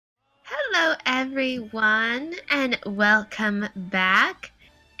Hello, everyone, and welcome back.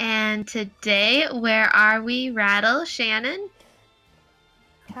 And today, where are we, Rattle, Shannon?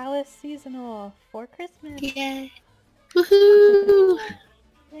 Palace seasonal for Christmas. Yay! Woohoo!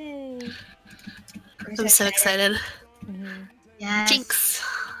 Yay! I'm so excited. Yes. Jinx.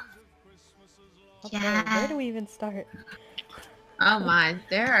 Okay, Yeah. where do we even start? Oh my,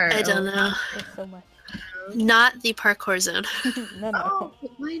 there are. I don't know. There's so much. Not the parkour zone. No. Oh,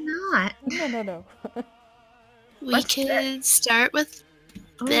 why not? No. We What's could start with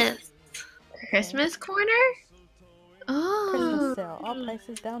this. Christmas corner? Oh. Christmas sale. All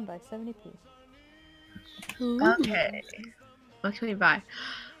prices down by 70p. Ooh. Okay. What can we buy?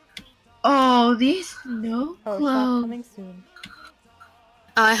 Oh, these snow Oh, globes. shop coming soon.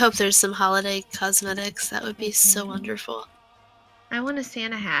 Oh, I hope there's some holiday cosmetics. That would be so wonderful. I want a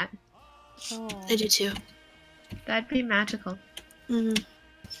Santa hat. Oh. I do too. That'd be magical. Mm.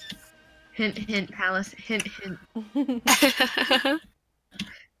 Hint, hint, Palace. Hint, hint.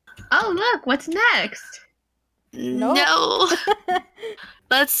 Oh, look, what's next? No.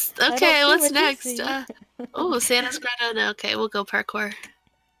 Let's. Okay, what's what you next? see. Oh, Santa's Greta. Okay, we'll go parkour.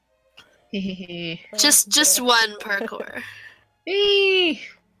 Hehehe. Just one parkour. Eee.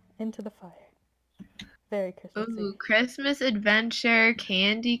 Into the fire. Very Christmassy. Ooh, Christmas adventure,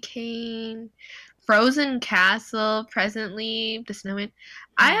 candy cane, frozen castle, presently the snowman.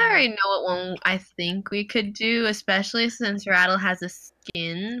 I already know what one I think we could do, especially since Rattle has a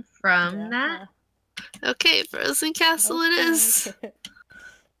skin from that. Okay, Frozen Castle it is.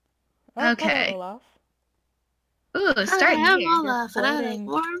 Oh, Okay. hello, Olaf. Ooh, start Hi, I'm here. Olaf, and I like floating.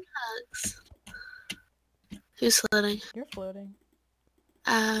 warm hugs. Who's floating? You're floating.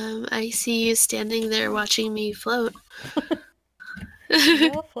 I see you standing there watching me float.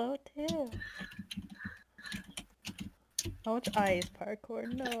 You'll float too. How much ice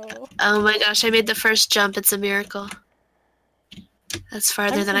parkour? No. Oh my gosh, I made the first jump. It's a miracle. That's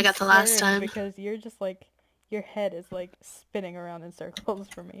farther than I got the last concerned time. Because you're just like, your head is like spinning around in circles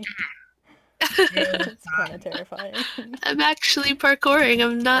for me. It's It's kind of terrifying. I'm actually parkouring.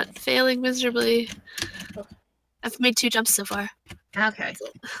 I'm not failing miserably. Oh. I've made 2 jumps so far. Okay.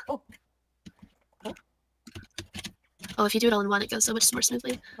 Oh. Oh, if you do it all in one, it goes so much more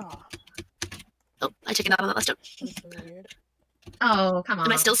smoothly. Oh, Oh, I chickened out on that last jump. that's so weird. Oh, come on.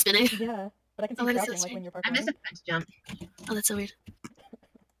 Am I still spinning? Yeah, but I can see Oh, you that is tracking so like when you're I missed parkouring. a fence jump. Oh, that's so weird.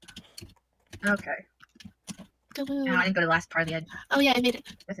 Okay. Go No, I didn't go to the last part of the edge. Oh yeah, I made it.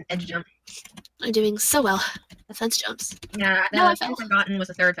 That's an edge jump. I'm doing so well. The fence jumps. Yeah, the No, I fence fell. I've gotten was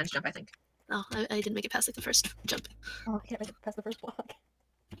the third fence jump, I think. Oh, I didn't make it past like the first jump. Oh, I can't make it past the first block.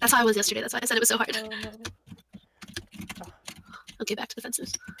 That's how I was yesterday. That's why I said it was so hard. Oh no. Okay, back to the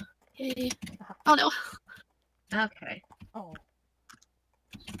fences. Yay. Ah. Oh no. Okay. Oh.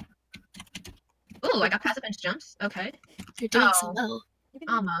 Ooh, I got past the fence jumps. Okay. You're doing Oh. so well. You can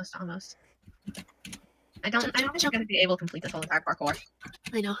do it. Almost. I don't think I'm gonna be able to complete this whole entire parkour.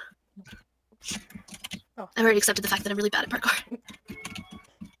 I know. Oh. I've already accepted the fact that I'm really bad at parkour.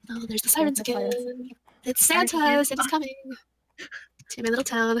 Oh, there's the sirens the sirens. again. It's Santa. Santa's coming to my little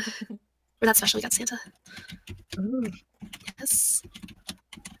town. We're not special. We got Santa. Ooh. Yes.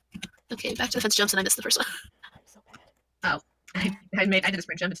 Okay, back to the fence jumps, and I missed the first one. I'm so bad. I did a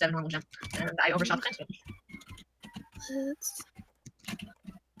sprint jump instead of a normal jump, and I overshot the fence jump. Let's.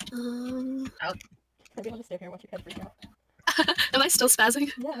 Maybe I'll just stay here and watch your head freak out. Am I still spazzing?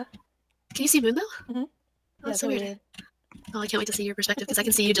 Yeah. Can you see Moon though? Mhm. Oh, Yeah, that's so so weird. Oh, I can't wait to see your perspective because I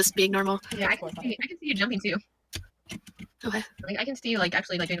can see you just being normal. Yeah, I can see you jumping too. Okay. Like I can see you like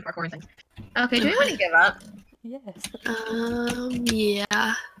actually like doing the parkour and things. Okay, do we want to give up? Yes.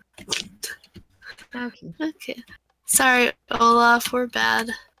 Yeah. Okay. Okay. Sorry, Olaf, we're bad.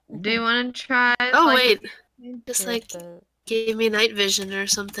 Do you want to try? Oh like, wait, just Here's like the- gave me night vision or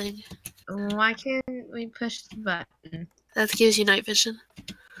something. Why can't we push the button? That gives you night vision.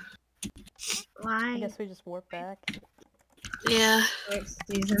 I Why? guess we just warp back. Yeah. It's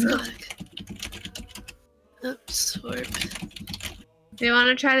Let's seasonal. go back. Oops, warp. Do you want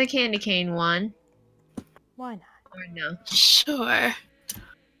to try the candy cane one Why not? or no? Sure.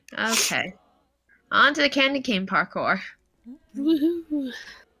 Okay. On to the candy cane parkour. Woohoo.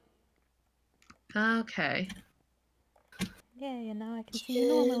 Okay. Yay, and now I can see you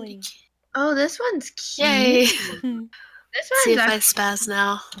normally. Oh, this one's cute. Yay. This See one's if I actually... spaz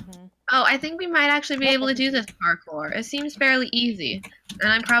now. Oh, I think we might actually be able to do this parkour. It seems fairly easy,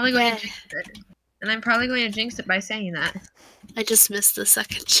 and I'm probably going to jinx it. And I'm probably going to jinx it by saying that. I just missed the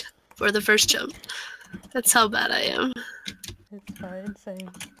second jump, or the first jump. That's how bad I am. It's fine, same.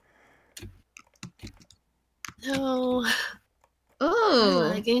 No. Ooh.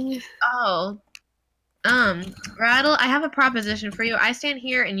 Lagging. Oh. Rattle, I have a proposition for you. I stand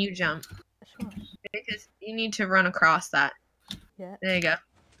here and you jump. Sure. Because you need to run across that. Yeah. There you go.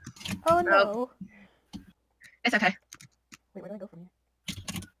 Oh no. It's okay. Wait, where do I go from here?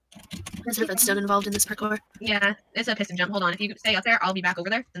 Is there redstone involved in this parkour? Yeah, it's a piston jump. Hold on. If you stay up there, I'll be back over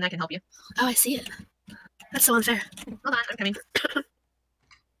there, and I can help you. Oh, I see it. That's so unfair. Hold on, I'm coming.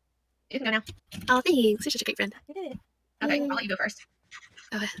 You can go now. Oh, thanks. You're such a great friend. You did it. Okay, Yay. I'll let you go first.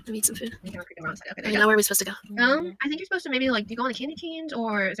 Okay, let me eat some food. You can the wrong side. Okay, there Okay, you now where are we supposed to go? go. I think you're supposed to maybe, like, do you go on the candy canes,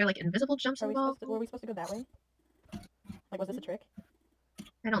 or is there, like, invisible jumps Were involved? we supposed to go that way? Like, was this a trick?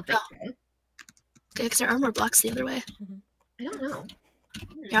 I don't think Oh. so. Okay, because there are more blocks the other way. I don't know.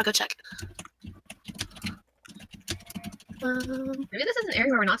 Here, I'll go check. Maybe this is an area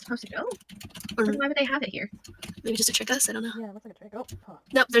where we're not supposed to go? Or Why would they have it here? maybe just to trick us. I don't know. Yeah, it looks like a trick. Oh, huh.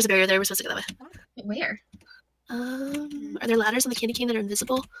 Nope, there's a barrier there. We're supposed to go that way. Where? Are there ladders on the candy cane that are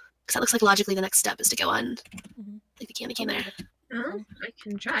invisible? Because that looks like logically the next step is to go on like the candy cane there. I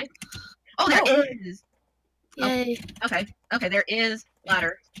can try. Oh, there is! Yay. Okay, there is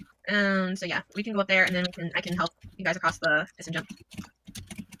ladder. So yeah, we can go up there, and then I can help you guys across the piston jump.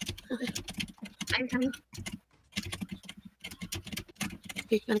 Okay. I'm coming.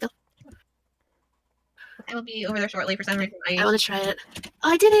 Here, you wanna go? I will be over there shortly for some reason. I want to try it. Oh,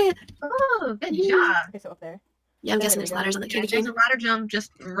 I did it! Oh, good Yeah. job. Okay, so up there. Yeah, I'm There guessing we there's go. ladders on the Yeah, candy there's cane. a ladder jump,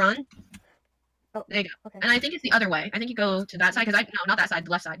 just run. Oh, there you go. Okay. And I think it's the other way. I think you go to that side, no, not that side,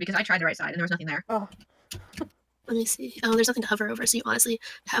 the left side, because I tried the right side, and there was nothing there. Oh. Let me see. Oh, there's nothing to hover over, so you honestly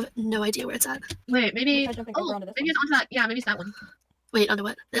have no idea where it's at. Wait, maybe... Try jumping over onto this maybe it's onto that... Yeah, maybe it's that one. Wait, onto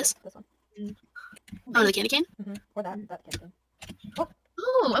what? This? This one. Oh, the candy cane? Or that candy. Oh,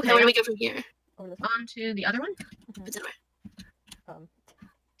 okay. Okay, where do we go from here? Over this one. Onto the other one? It's in where?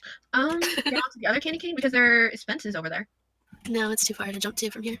 Get onto the other candy cane, because there is fences over there. No, it's too far to jump to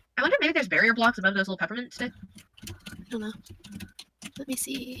from here. I wonder if maybe there's barrier blocks above those little peppermint sticks. I don't know. Let me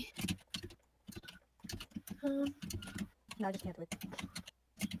see. No, I just can't do it.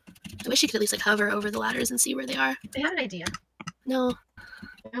 I wish you could at least like hover over the ladders and see where they are. I have an idea. No.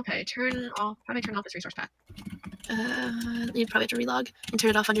 Okay, turn off... How do I turn off this resource pack? You'd probably have to relog and turn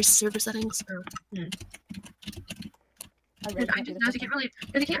it off under server settings. I Because I just noticed you can't really...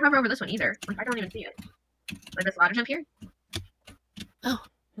 Because you can't hover over this one either. Like, I don't even see it. Like this ladder jump here? Oh.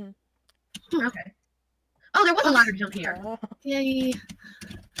 Okay. Oh, there was a ladder jump here. Yay.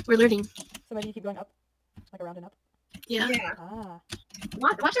 We're learning. So maybe you keep going up? Like around and up? Yeah. Ah.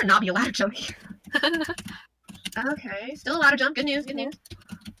 Watch there not be a ladder jump here. Okay, still a ladder jump. Good news, good news.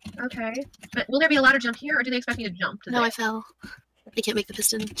 Okay. But will there be a ladder jump here, or do they expect me to jump to No, there? I fell. I can't make the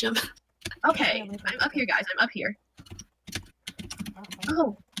piston jump. Okay, I'm up here, guys. I'm up here.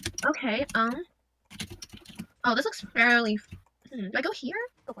 Oh, okay. Oh, this looks fairly... do I go here?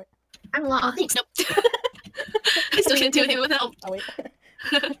 Go for it. I'm Oh, lost. thanks. Nope. I still can't do anything with help. Oh, wait.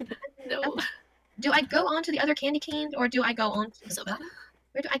 No. Do I go onto the other candy canes, or do I go on to So bad.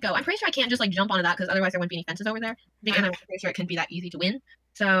 Where do I go? I'm pretty sure I can't just, like, jump onto that, because otherwise there wouldn't be any fences over there. And I'm pretty sure it couldn't be that easy to win.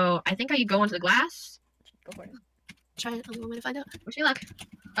 So, I think I go onto the glass. Go for it. Try it. I'll go way to find out. Wish me luck.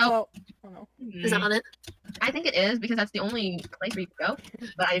 Oh no. Is that on it? I think it is, because that's the only place where you can go.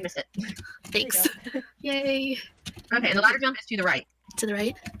 But I missed it. Thanks. Yay. Okay, and the ladder jump is to the right. To the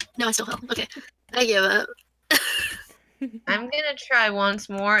right? No, I still fell. Okay. I give up. I'm gonna try once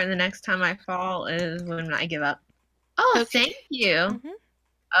more, and the next time I fall is when I give up. Oh, Okay. thank you. Mhm.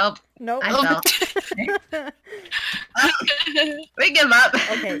 Oh, Nope. I fell. We give up.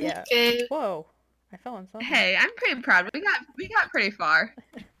 Okay, yeah. Okay. Whoa. I fell on something. Hey, I'm pretty proud. We got pretty far.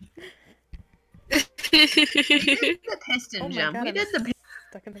 We did the piston Oh my jump. God, We I'm did the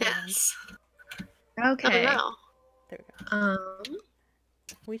Stuck in the ground. Yes. okay. Oh, wow. There we go.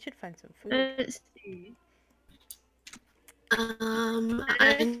 We should find some food. Let's see.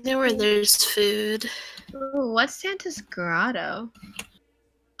 I know where there's food. Ooh, what's Santa's grotto?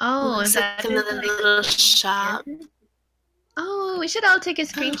 Oh, Looks is that like another little shop. Oh, we should all take a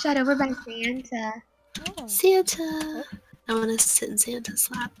screenshot over by Santa. Oh. Santa. I want to sit in Santa's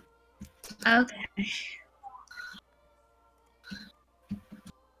lap. Okay.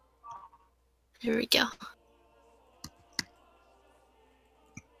 Here we go.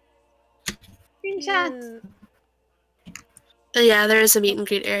 Screenshots. Yeah, there is a meet and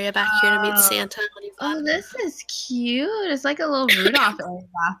greet area back here to meet Santa when he's Oh, on. this is cute. It's like a little Rudolph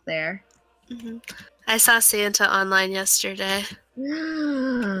off there. I saw Santa online yesterday.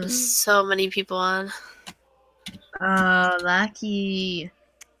 Oh, There's so many people on. lucky.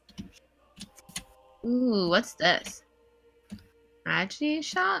 Ooh, what's this? Magic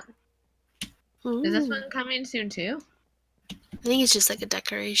shop? Is this one coming soon too? I think it's just like a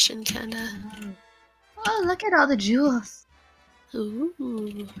decoration, kinda. Oh, look at all the jewels.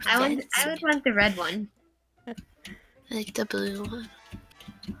 Ooh, I fancy. would want the red one. I like the blue one.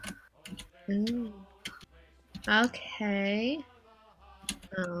 Ooh. Okay.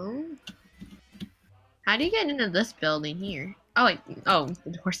 How do you get into this building here? Oh wait. Oh,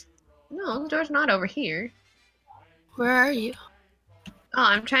 the door's. No, the door's not over here. Where are you? Oh,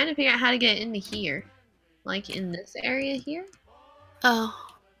 I'm trying to figure out how to get into here. Like in this area here? Oh.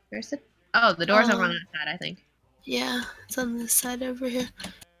 Where's it? Oh, the door's over on that side, I think. Yeah, it's on this side over here.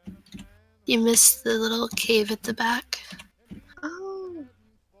 You missed the little cave at the back. Oh.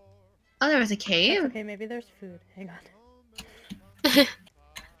 Oh, there was a cave? That's okay, maybe there's food. Hang on.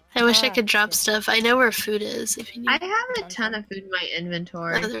 I wish I could drop stuff. I know where food is if you need. I have a ton of food in my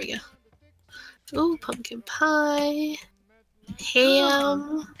inventory. Oh, there we go. Ooh, pumpkin pie.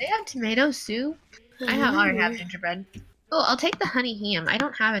 Ham. They have tomato soup. I already have gingerbread. Oh, I'll take the honey ham. I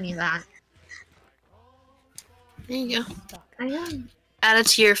don't have any of that. There you go. I am. Add it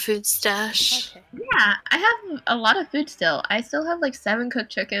to your food stash. Okay. Yeah, I have a lot of food still. I still have like 7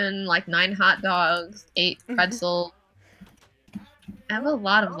 cooked chicken, like 9 hot dogs, 8 pretzels. I have a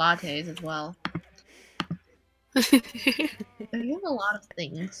lot of lattes as well. I have a lot of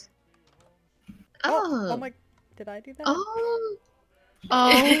things. Oh my! Did I do that? Oh.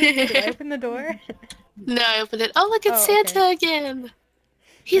 Did I open the door? No, I opened it. Oh, look, it's Santa again.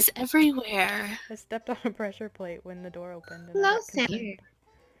 He's everywhere. I stepped on a pressure plate when the door opened. And Hello, I got Santa. concerned.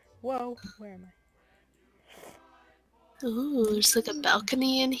 Whoa, where am I? Ooh, there's like a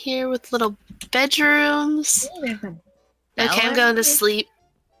balcony in here with little bedrooms. Ooh, there's a Okay, I'm going to sleep.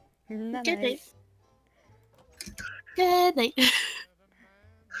 Night. Good night. Good night.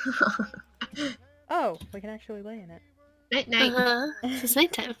 Oh, we can actually lay in it. Night, night. It's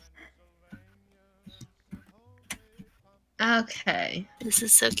nighttime. Okay. This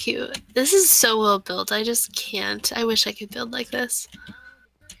is so cute. This is so well built. I just can't. I wish I could build like this.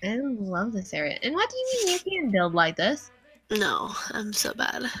 I love this area. And what do you mean you can't build like this? No, I'm so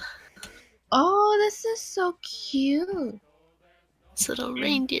bad. Oh, this is so cute. This little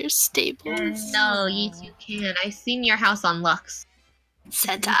reindeer stables. No, yes, you can. I've seen your house on Lux.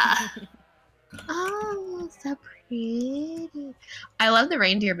 Santa. Oh, so pretty. I love the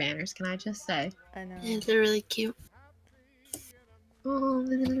reindeer banners, can I just say? I know. Yeah, they're really cute. Oh,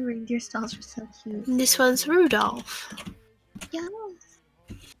 the little reindeer stalls are so cute. And this one's Rudolph. Yes.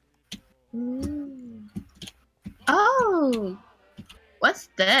 Mm. Oh, what's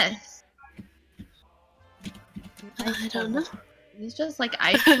this? I don't know. It's just like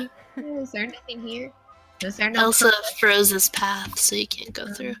ice. Is there anything here? Is there no? Elsa froze this path, so you can't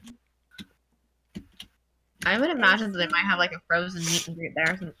go through. I would imagine that they might have like a frozen meet and greet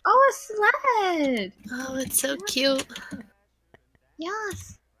there. Oh, a sled! Oh, it's so cute.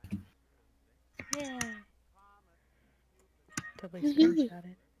 Yes. Yeah. Totally screenshot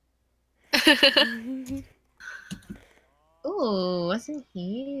it. Ooh, what's in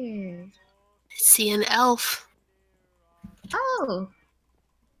here? I see an elf. Oh,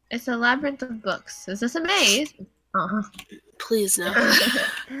 it's a labyrinth of books. Is this a maze? Please no.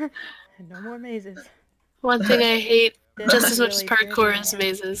 No more mazes. One thing I hate This just is as much as really parkour pretty. is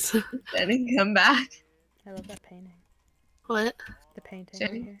mazes. Then come back. I love that painting. What? The painting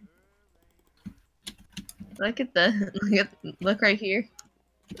Jenny? right here. Look at the look right here.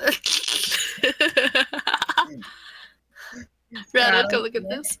 Rattle, go look at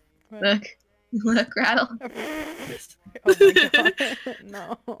this. What? Look, Rattle. Oh my god.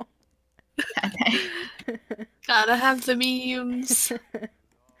 No. Gotta have the memes.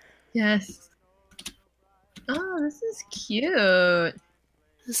 Yes. Oh, this is cute.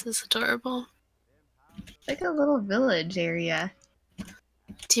 This is adorable. It's like a little village area.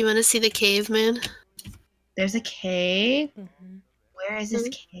 Do you want to see the cave, Moon? There's a cave. Mm-hmm. Where is this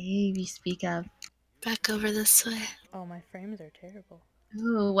cave you speak of? Back over this way. Oh, my frames are terrible.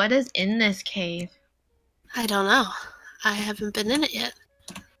 Ooh, what is in this cave? I don't know. I haven't been in it yet.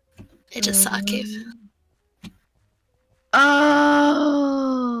 I just saw a cave.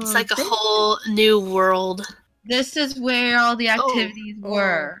 Oh! It's like a whole new world. This is where all the activities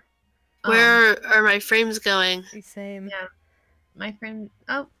were. Where are my frames going? Same. Yeah. My frame.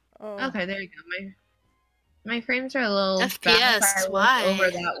 Oh, Oh. okay, there you go. My frames are a little FPS, bad if I look why? over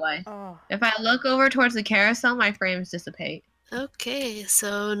that way. Oh. If I look over towards the carousel, my frames dissipate. Okay,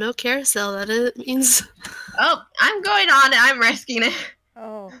 so no carousel. That means. Oh, I'm going on it. I'm risking it.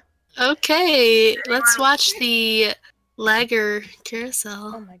 Oh. Okay, let's watch the lagger Oh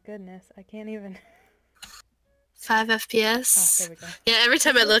carousel. my goodness. I can't even. 5 Oh, FPS. there we go. Yeah, every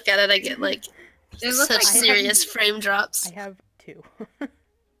time I look at it, I get like It looks such like serious frame drops. I have 2.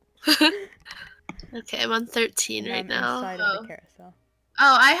 Okay, I'm on 13 And right I'm now. inside of the carousel.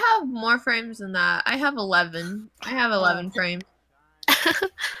 Oh, I have more frames than that. I have 11. I have 11 frames.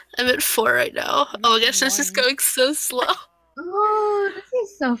 I'm at 4 right now. Oh, I guess this is 1. going so slow. Oh, this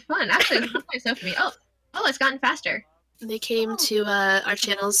is so fun. Actually, it's not quite so for me. Oh, it's gotten faster. They came to our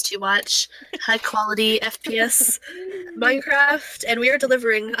channels to watch high quality FPS Minecraft, and we are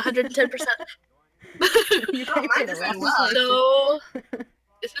delivering 110%. You guys mine's did a doing lot. well. So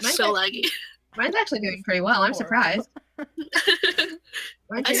this is Mine's so actually- laggy. Mine's actually doing pretty well. I'm surprised. Mine's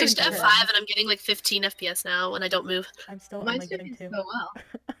I doing switched to so F5 well. and I'm getting like 15 FPS now when I don't move. I'm still Mine's only getting doing 2. so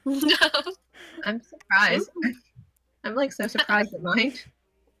well. I'm surprised. I'm like so surprised at mine.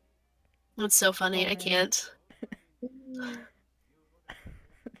 That's so funny. Oh, I man. can't.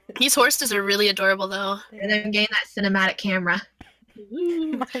 These horses are really adorable though. And I'm getting that cinematic camera.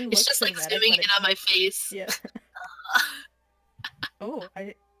 Mine It's looks just like cinematic, zooming but in on my face. Yeah. Oh,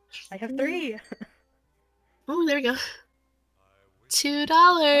 I have 3. Oh, there we go.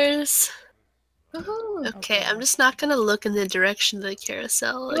 $2. Woohoo. Okay, I'm just not gonna look in the direction of the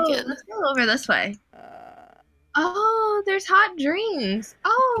carousel again. Let's go over this way. Uh, Oh, there's hot drinks.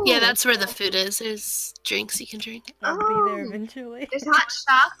 Oh. Yeah, that's where the food is. There's drinks you can drink. I'll be there Oh. eventually. There's hot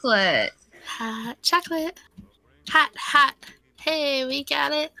chocolate. Hot chocolate. Hot. Hey, we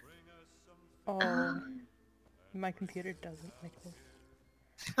got it. Oh, my computer doesn't like this.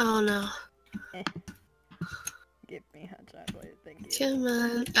 Oh no. Give me hot chocolate, thank you. Come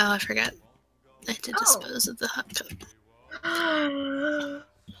on. Oh, I forgot. I had to dispose of the hot coat.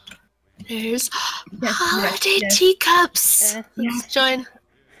 There's holiday teacups. Let's join.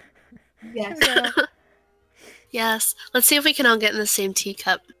 Yes. Yes. Let's see if we can all get in the same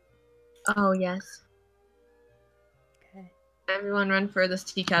teacup. Oh, yes. Okay. Everyone run for this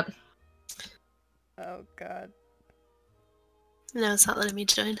teacup. Oh god. No, it's not letting me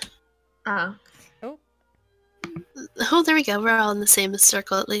join. Oh. Oh, there we go. We're all in the same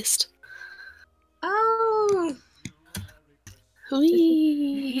circle at least. Oh.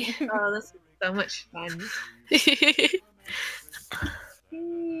 Whee! Oh, this is so much fun.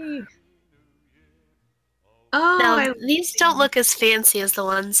 Oh, Now, these don't look as fancy as the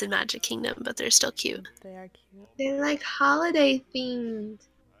ones in Magic Kingdom, but they're still cute. They are cute. they're like holiday themed.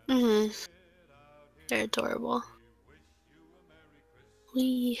 They're adorable.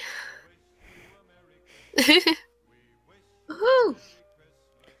 Wee. Woohoo!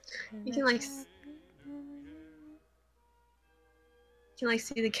 You can like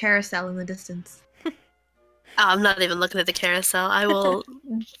see the carousel in the distance. Oh, I'm not even looking at the carousel. I will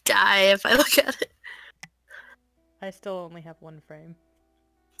die if I look at it. I still only have 1 frame.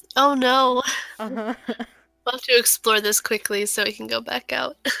 Oh no. Uh-huh. We'll have to explore this quickly so we can go back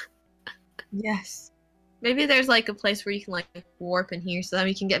out. Yes. Maybe there's like a place where you can like warp in here so that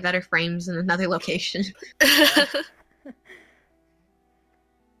we can get better frames in another location. I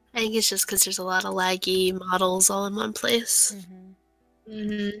think it's just because there's a lot of laggy models all in one place.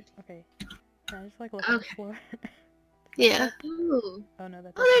 Okay. Can I just like look at the floor? Yeah. Ooh. Oh no,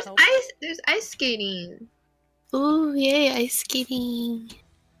 that doesn't Oh, help. there's ice skating. Ooh, yay, ice skating.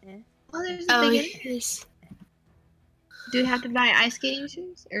 Oh, there's a Oh, big here's... Do we have to buy ice skating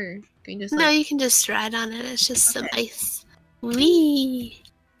shoes? Or can you just No, like... you can just ride on it. It's just some ice. Wee!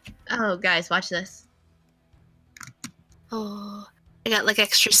 Oh, guys, watch this. Oh, I got like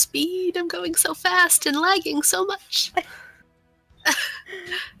extra speed. I'm going so fast and lagging so much.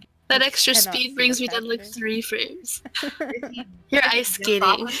 That extra cannot speed see brings me what's down like happening. 3 frames. If you You're ice jump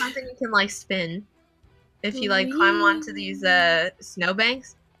off skating. of something, you can like spin. If you like climb onto these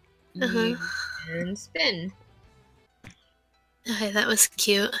snowbanks, you can spin. Okay, that was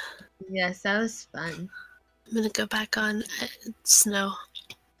cute. Yes, that was fun. I'm gonna go back on snow.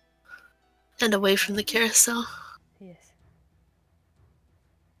 And away from the carousel. Yes.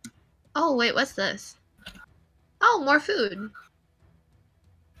 Oh, wait, what's this? Oh, more food.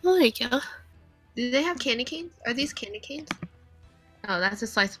 Oh, there you go. Do they have candy canes? Are these candy canes? Oh, that's a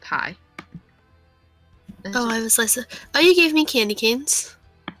slice of pie. That's Oh, just- I was like, oh, you gave me candy canes.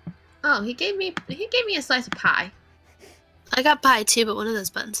 Oh, he gave me a slice of pie. I got pie too, but one of those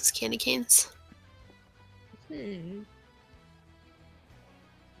buttons is candy canes. Hmm.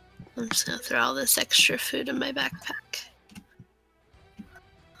 I'm just gonna throw all this extra food in my backpack.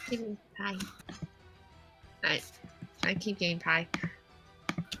 Give me pie. I keep getting pie.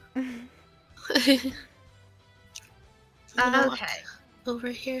 Okay. Over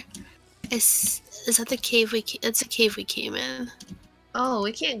here. Is that the cave it's a cave we came in. Oh,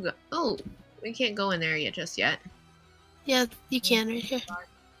 we can't go. Oh, we can't go in there yet. Just yet. Yeah, you can right here.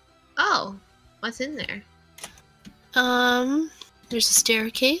 Oh, what's in there? There's a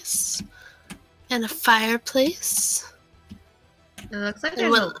staircase and a fireplace. It looks like And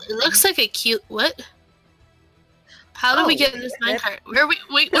there's what it looks like a cute what? How do we get in this minecart? Where are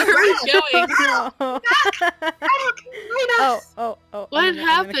we going? No. Oh, What I'm in the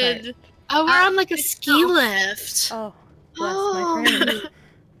happened? cart. Oh, we're on like a ski lift. Oh, bless my friends.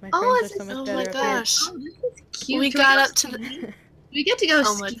 My friends are so much Oh better my up gosh. Oh, this is cute. We Can got go up to skiing? the We get to go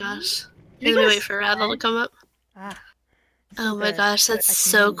Oh my skiing? gosh. Can we Let me go wait for Rattle to come up. Ah, Oh my good. gosh, I that's can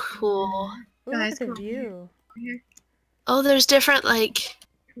so move. cool. Ooh, Guys, look at the come over here. view. Come here. Oh, there's different like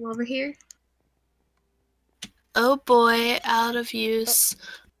Come over here. oh boy, out of use.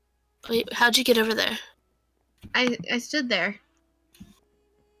 Wait, how'd you get over there? I stood there.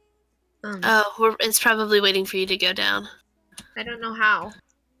 Oh, it's probably waiting for you to go down. I don't know how.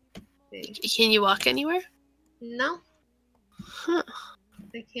 Can you walk anywhere? No, Huh.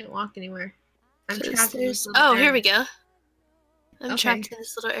 I can't walk anywhere. I'm 'Cause trapped in this there's little Oh, area. here we go. I'm Okay. trapped in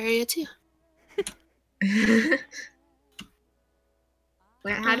this little area too.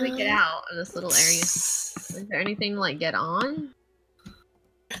 Wait, how do we get out of this little area? Is there anything to like get on?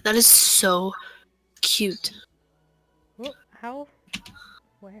 That is so cute. Whoa, how?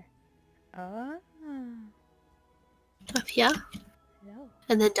 Where? Ah. Up here, No.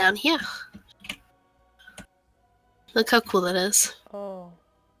 and then down here. Look how cool that is. Oh,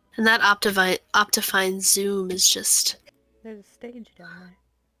 And that Optifine zoom is just... there's a stage down there.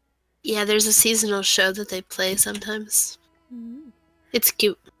 Yeah, there's a seasonal show that they play sometimes. Mm-hmm. It's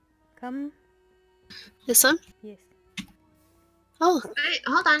cute. Come. This one? Yes. Oh, Wait,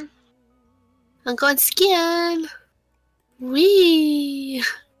 hold on. I'm going skiing! Whee!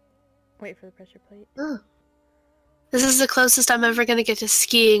 Wait for the pressure plate. Oh. This is the closest I'm ever gonna get to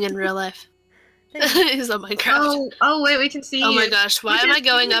skiing in real life. Is on Minecraft. Oh, wait, we can see Oh you. my gosh, why am I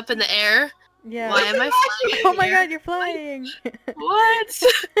going up in the air? Yeah. Why am I flying? Oh my god, you're flying! What?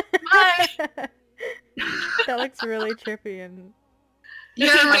 Why? That looks really trippy and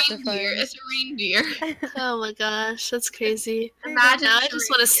You're a Optifine. reindeer. It's a reindeer. Oh my gosh, that's crazy. Imagine. Now I it's a just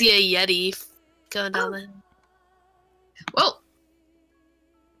want to see a Yeti going down there. Whoa.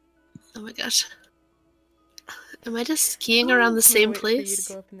 Oh my gosh. Am I just skiing around the same wait for you to place?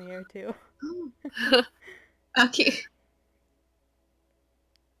 go up in the air too. Okay.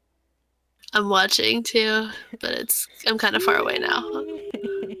 I'm watching too, but I'm kind of far away now.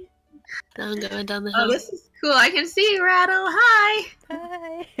 Now I'm going down the hill. Oh, this is cool. I can see you, Rattle. Hi.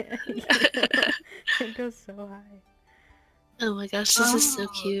 Hi. It goes so high. Oh my gosh, this is so Oh.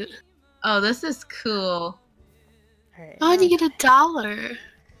 cute. Oh, this is cool. Alright. Oh, and you get $1.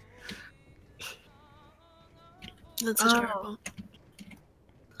 That's Oh. adorable.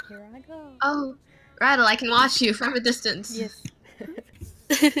 Here I go. Oh, Rattle, I can watch you from a distance. Yes.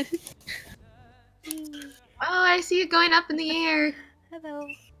 Oh, I see you going up in the air. Hello.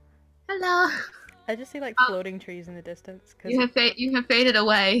 Hello. I just see like Oh. floating trees in the distance. Cause... You have faded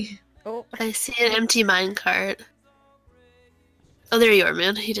away. Oh. I see an empty minecart. Oh, there you are,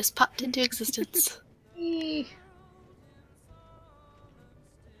 man. He just popped into existence.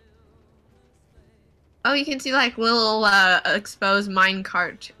 Oh, you can see like little exposed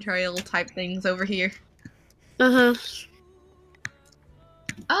minecart trail type things over here. Uh-huh.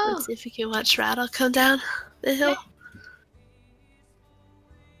 Oh, Let's see if we can watch Rattle come down the hill.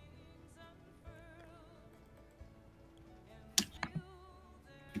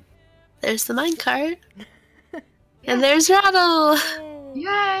 There's the minecart. And there's Rattle!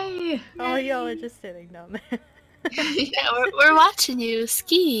 yay! Oh, y'all are just sitting down there. Yeah, we're watching you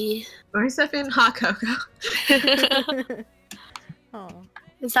ski. We're sipping hot cocoa. Oh.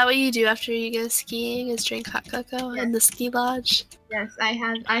 Is that what you do after you go skiing? Is drink hot cocoa in the ski lodge? Yes, I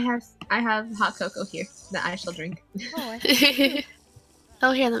have hot cocoa here that I shall drink. Oh, I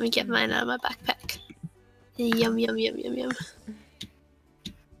Oh, here, let me get mine out of my backpack. Yum, yum, yum, yum, yum.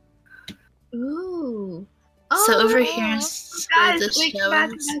 Ooh. So over Oh, here's where guys, the wait, show back,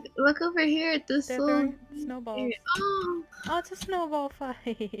 is. back. Look over here at this They're little. throwing snowballs. Oh, Oh, it's a snowball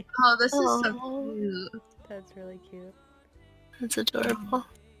fight. oh, this is so Oh. cute. That's really cute. That's adorable.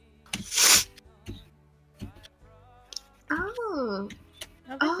 Oh,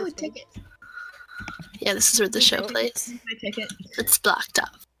 Oh, oh, this is ticket. Yeah, this is where the show plays. My ticket. It's blocked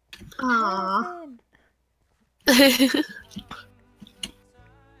off. Aww. good.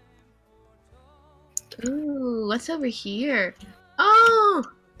 Ooh, what's over here? Oh,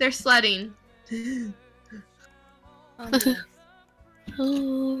 they're sledding. Oh, nice.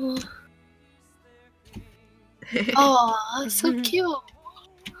 Oh, oh, that's so cute.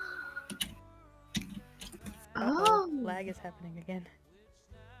 Uh-oh, Oh. lag is happening again.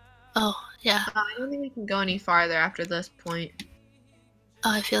 Oh, yeah. I don't think we can go any farther after this point.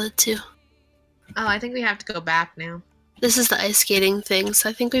 Oh, I feel it too. Oh, I think we have to go back now. This is the ice skating thing, so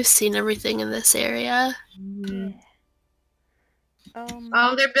I think we've seen everything in this area. Yeah.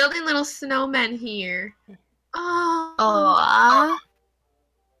 Oh, they're building little snowmen here. Oh. Aww.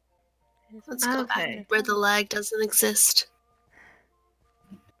 Let's go Okay. back where the lag doesn't exist.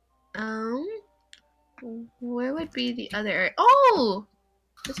 Where would be the other area? Oh!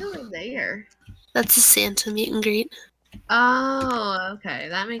 It's over there. That's a Santa meet and greet. Oh, okay.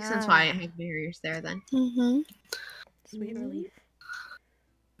 That makes sense why it had barriers there then. Mm-hmm. Sweet relief.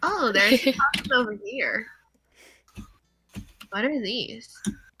 Oh, there's houses over here. What are these?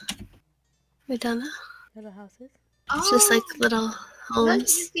 I don't know. Little houses. It's just like little Look,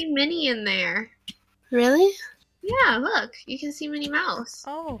 homes. you can see Minnie in there. Really? Yeah, look. You can see Minnie Mouse.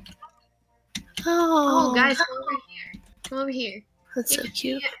 Oh. Oh. Oh, guys, come over here. Come over here. That's so You can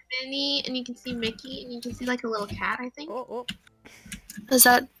cute. see Minnie, and you can see Mickey, and you can see like a little cat, I think. Oh. Is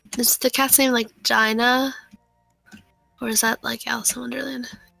the cat's name like Dinah? Or is that like Alice in Wonderland?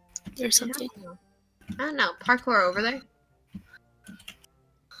 Or something? I don't know. Parkour over there.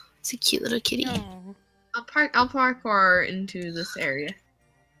 It's a cute little kitty. No. I'll parkour into this area.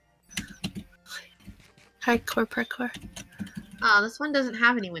 Hardcore parkour. Oh, this one doesn't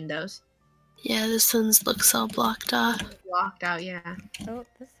have any windows. Yeah, this one's looks all blocked off. Blocked out, yeah. Oh,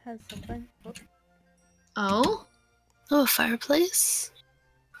 this has something. Oh. Oh? Oh, a fireplace.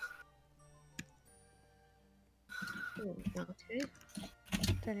 Okay. Is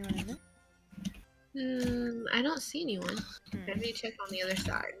there anyone in there? I don't see anyone. Let me check on the other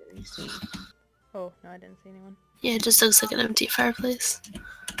side. Let me see. Oh, no, I didn't see anyone. Yeah, it just looks like an empty fireplace.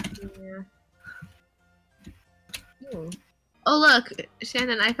 Yeah. Oh, look,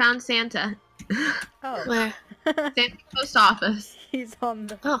 Shannon, I found Santa. Oh. Where? Santa post office. He's on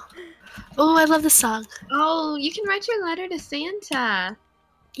the... Oh, I love this song. Oh, you can write your letter to Santa.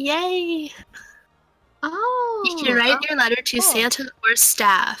 Yay! Oh. You can write your letter to Santa or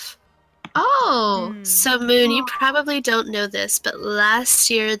staff. Oh. So, Moon, you probably don't know this, but last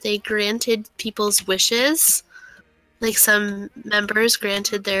year they granted people's wishes. Like, some members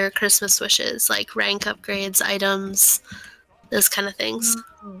granted their Christmas wishes, like rank upgrades, items, those kind of things.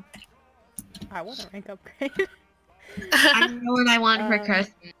 I want a rank upgrade. I know what I want for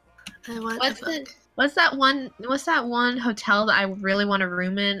Christmas. I want What's that one hotel that I really want to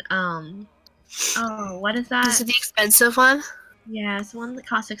room in? Oh, what is that? Is it the expensive one? Yeah, it's one that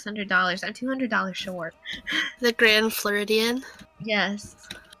costs $600. I'm $200 short. The Grand Floridian? Yes.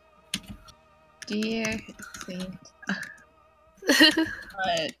 Dear Santa.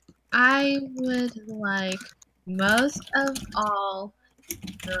 But I would like most of all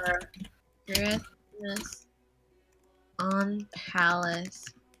the Christmas on Palace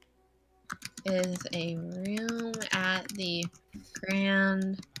is a room at the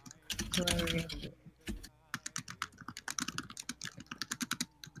Grand Floridian.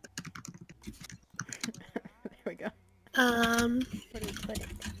 There we go. What do you put it?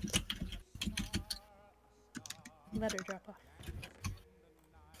 Letter drop off.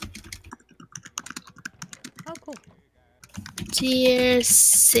 Oh, cool. Dear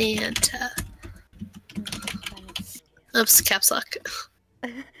Santa. Oops, caps lock.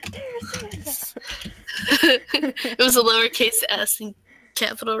 Dear Santa. It was a lowercase s and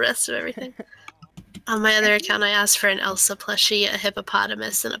capital rest of everything. On my other account, I asked for an Elsa plushie, a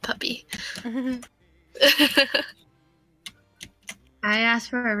hippopotamus, and a puppy. I asked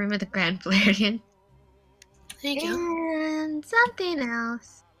for a room at the Grand Floridian. There you go. And something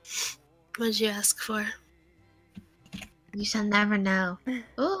else. What did you ask for? You shall never know. Ooh,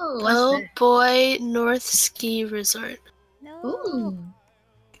 what's Oh this? boy, North Ski Resort. No. Ooh.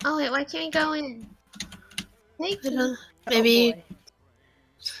 Oh wait, why can't we go in? Thank you. Maybe.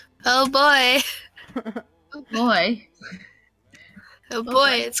 Oh boy. Oh boy. Oh boy,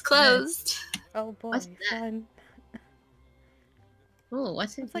 it's closed. Oh boy. What's that? Fun. Ooh,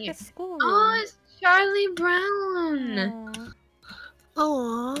 what's in It's like here? a school. Oh, it's Charlie Brown. Aw.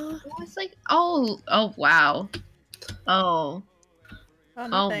 Aww. Oh, it's like oh wow. Oh. Oh, no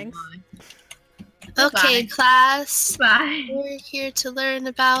Oh thanks. my. Okay, Bye. class. Bye. We're here to learn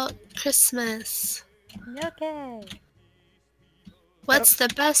about Christmas. Okay. What's the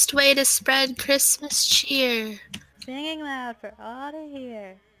best way to spread Christmas cheer? Singing loud for all to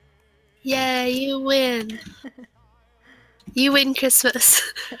hear. Yeah, you win. You win Christmas.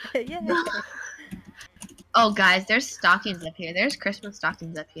 Yay. Oh guys, there's stockings up here. There's Christmas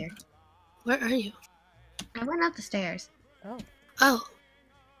stockings up here. Where are you? I went up the stairs. Oh. Oh.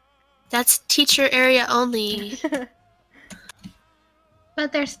 That's teacher area only.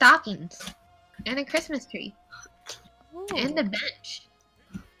 But there's stockings. And a Christmas tree. Ooh. And a bench.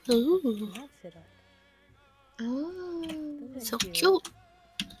 Ooh, Not sit up. Oh, This is so cute.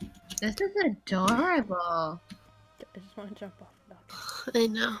 this is adorable. I just want to jump off the balcony. I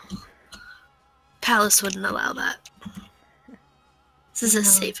know. Palace wouldn't allow that. This is a No.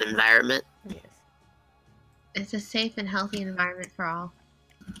 safe environment. Yes. It's a safe and healthy environment for all.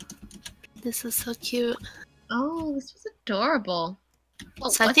 This is so cute. Oh, this was adorable. Oh,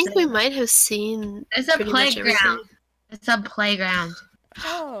 So I what's think it? we might have seen It's a pretty much everything. playground. It's a playground.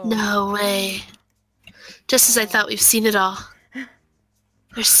 Oh. No way. Just as I thought, we've seen it all.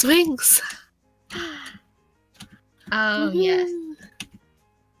 There's swings. Oh, yes. Woohoo.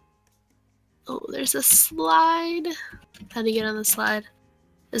 Oh, there's a slide. How do you get on the slide?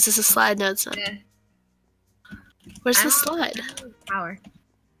 Is this a slide? No, it's not. Yeah. Where's I the don't slide? know. Power.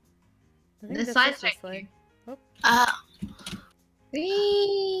 I think The this slide's is the right slide. here. Ah,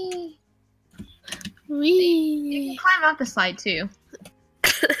 Whee! You can wee. climb up the slide too.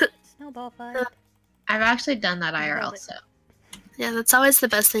 Snowball fight. I've actually done that You IRL, held it. so. Yeah, that's always the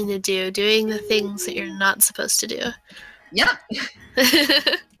best thing to do. Doing the things that you're not supposed to do. Yep.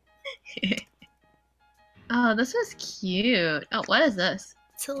 Oh, this was cute. Oh, what is this?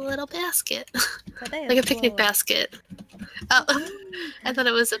 It's a little basket. But they Like a have picnic blow-up. basket. Oh, I thought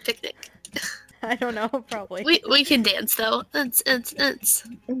it was a picnic. I don't know, probably. We can dance though.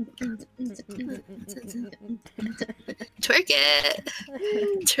 Twerk it.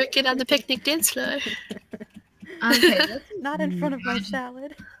 Twerk it on the picnic dance floor. Okay, this, Not in front of my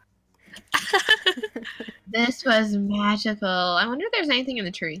salad. this was magical. I wonder if there's anything in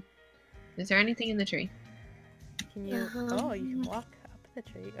the tree. Is there anything in the tree? Can you? Oh, you can walk up the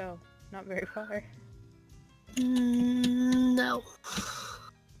tree. Oh, not very far. No.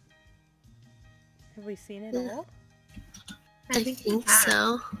 Have we seen it all? I think we have.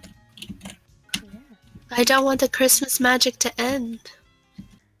 so. Yeah. I don't want the Christmas magic to end.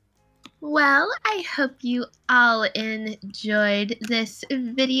 Well, I hope you all enjoyed this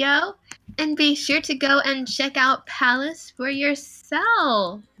video. And be sure to go and check out Palace for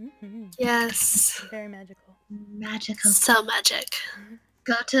yourself. Yes. Very magical. Magical. So magic.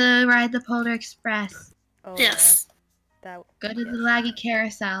 Go to Ride the Polar Express. Oh, Yes. yeah. Go to the Laggy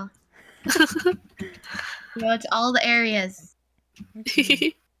Carousel. Go to all the areas.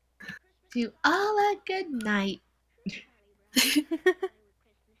 To all a good night.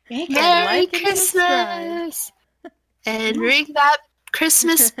 Merry like and Christmas! And ring that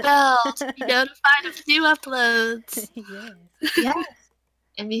Christmas bell to be notified of new uploads. Yes. Yes.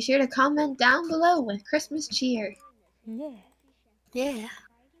 And be sure to comment down below with Christmas cheer. Yeah. Yeah.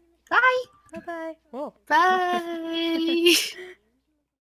 Bye. Bye bye. Whoa. Bye.